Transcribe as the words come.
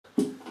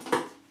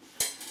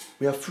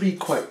We have three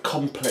quite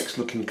complex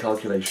looking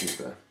calculations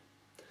there.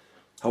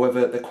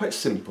 However, they're quite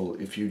simple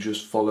if you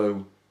just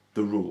follow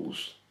the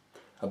rules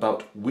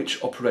about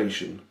which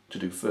operation to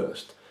do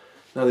first.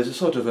 Now there's a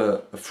sort of a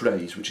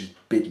phrase which is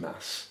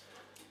BIDMAS,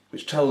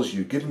 which tells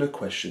you, given a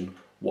question,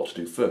 what to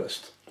do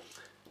first.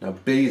 Now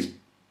B is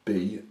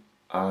B-I-D-M-A-S,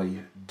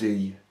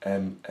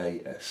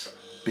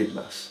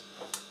 BIDMAS.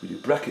 We do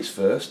brackets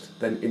first,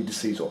 then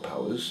indices or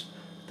powers,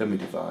 then we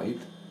divide,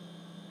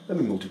 then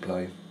we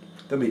multiply,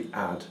 then we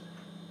add,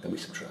 then we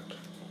subtract.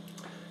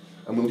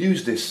 And we'll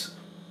use this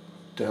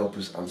to help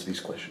us answer these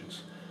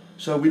questions.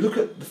 So we look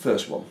at the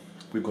first one.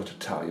 We've got a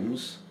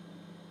times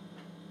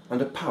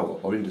and a power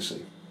or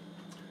indice.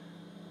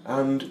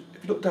 And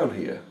if you look down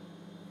here,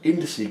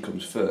 indice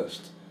comes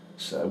first,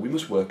 so we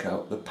must work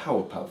out the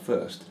power part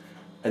first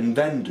and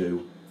then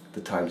do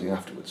the timesing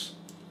afterwards.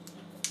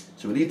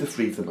 So we leave the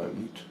 3 for the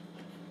moment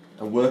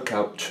and work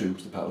out 2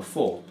 to the power of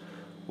 4.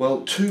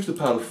 Well, 2 to the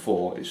power of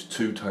 4 is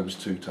 2 times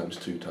 2 times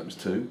 2 times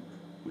 2,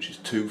 which is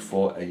 2,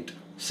 4, 8,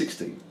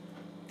 16.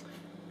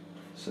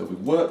 So we've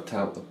worked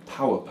out the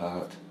power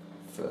part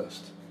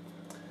first.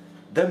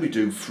 Then we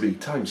do 3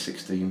 times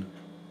 16,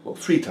 well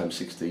 3 times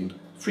 16,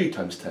 3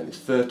 times 10 is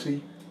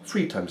 30,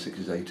 3 times 6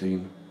 is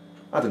 18,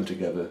 add them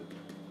together,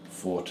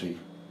 48.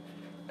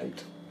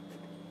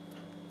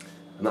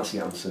 And that's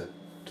the answer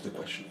to the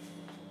question.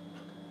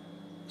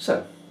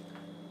 So,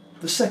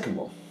 the second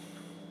one.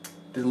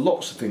 There's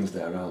lots of things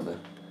there, aren't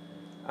there?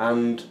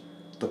 And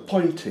the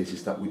point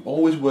is that we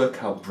always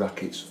work out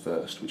brackets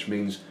first, which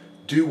means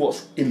do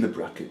what's in the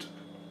bracket.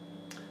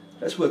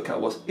 Let's work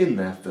out what's in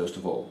there first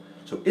of all.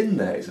 So in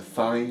there is a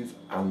 5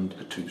 and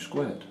a 2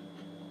 squared.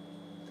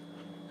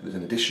 There's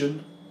an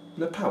addition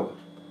and a power.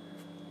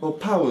 Well,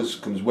 powers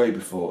comes way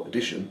before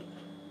addition,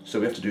 so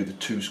we have to do the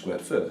 2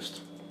 squared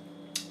first.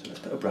 So let's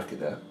put a bracket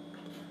there.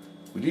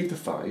 We leave the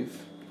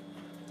 5,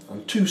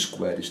 and 2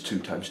 squared is 2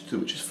 times 2,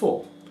 which is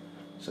 4.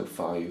 So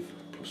 5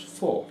 plus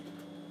 4.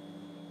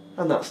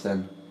 And that's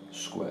then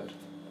squared.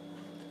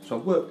 So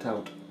I've worked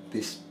out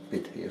this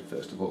bit here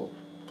first of all.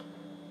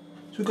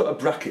 So we've got a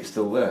bracket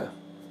still there.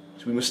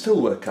 So we must still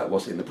work out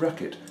what's in the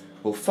bracket.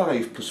 Well,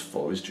 5 plus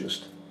 4 is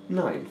just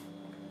 9.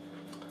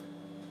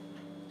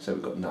 So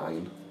we've got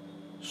 9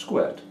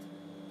 squared.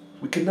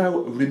 We can now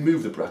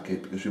remove the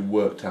bracket because we've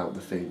worked out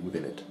the thing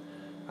within it.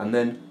 And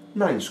then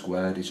 9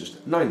 squared is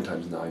just 9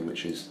 times 9,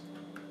 which is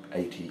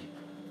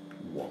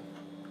 81.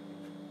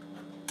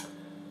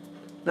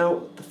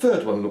 Now, the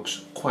third one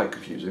looks quite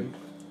confusing.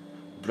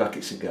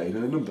 Brackets again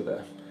and a number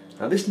there.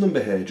 Now this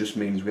number here just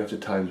means we have to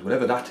times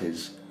whatever that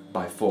is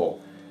by 4.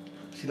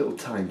 See little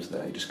times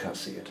there, you just can't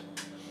see it.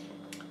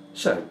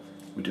 So,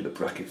 we do the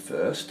bracket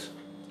first,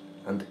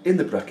 and in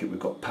the bracket we've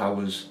got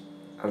powers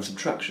and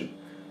subtraction.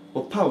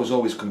 Well, powers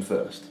always come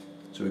first.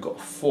 So we've got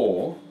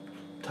 4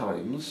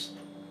 times,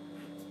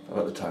 I've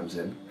got the times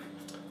in,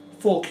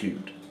 4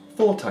 cubed.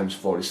 4 times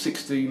 4 is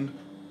 16,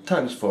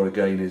 times 4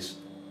 again is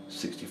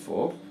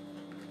 64.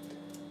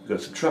 We've got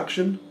a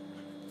subtraction,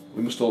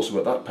 we must also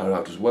work that power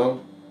out as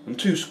well, and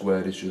 2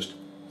 squared is just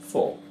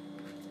 4.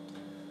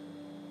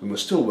 We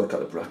must still work out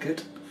the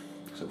bracket,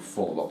 so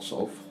 4 lots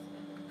of,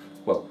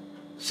 well,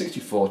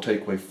 64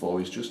 take away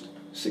 4 is just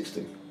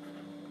 60.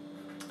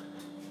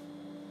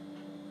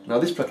 Now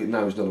this bracket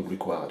now is no longer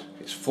required,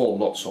 it's 4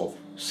 lots of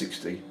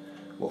 60.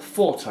 Well,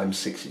 4 times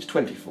 6 is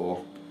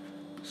 24,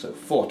 so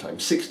 4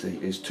 times 60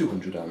 is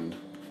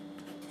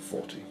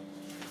 240.